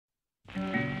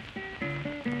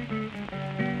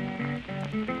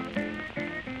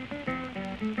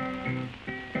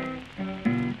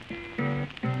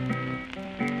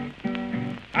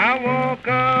I woke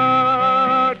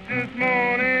up this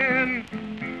morning,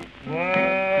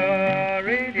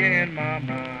 worried in my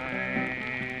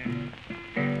mind.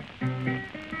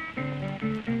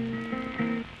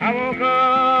 I woke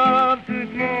up this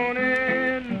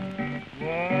morning,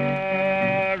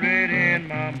 worried in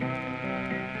my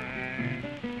mind.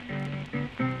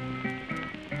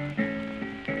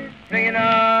 Thinking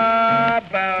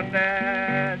about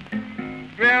that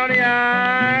brownie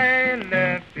I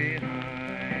left behind.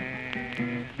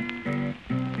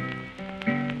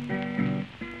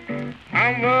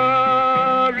 I'm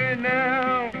worried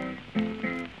now,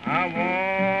 I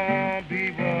won't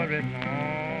be worried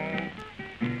long.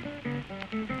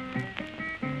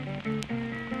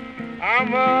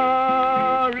 I'm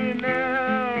worried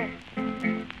now,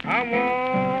 I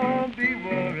won't be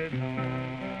worried long.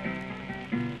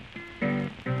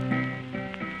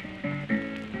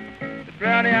 The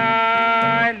brownie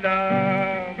I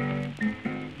love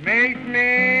makes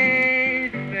me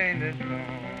sing this song.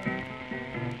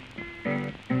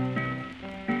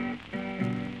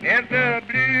 If the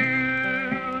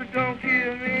blues don't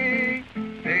kill me,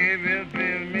 they will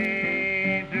fill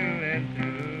me through and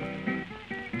through.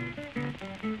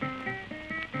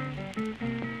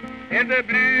 If the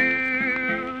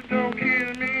blues don't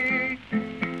kill me,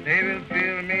 they will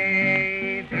fill me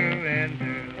through and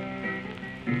through.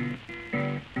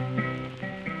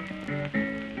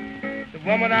 The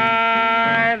woman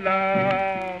I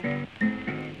love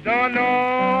don't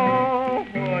know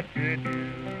what to do.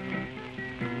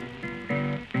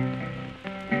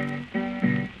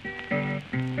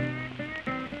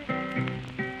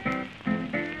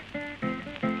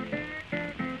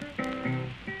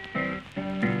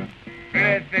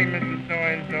 Good thing, Mr.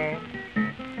 So-and-so,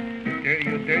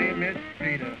 you dirty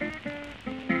mistreater.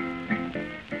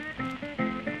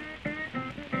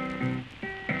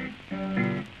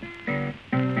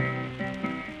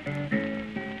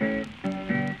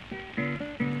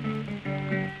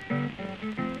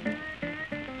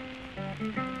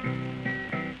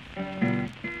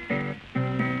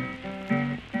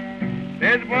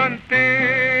 There's one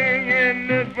thing in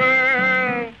this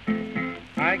world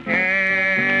I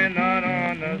cannot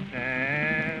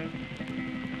understand.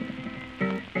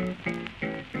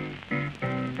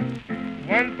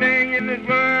 One thing in this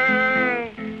world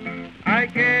I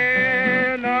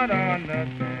cannot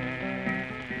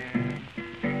understand.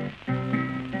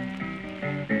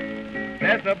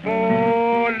 That's a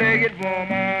bow-legged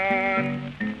woman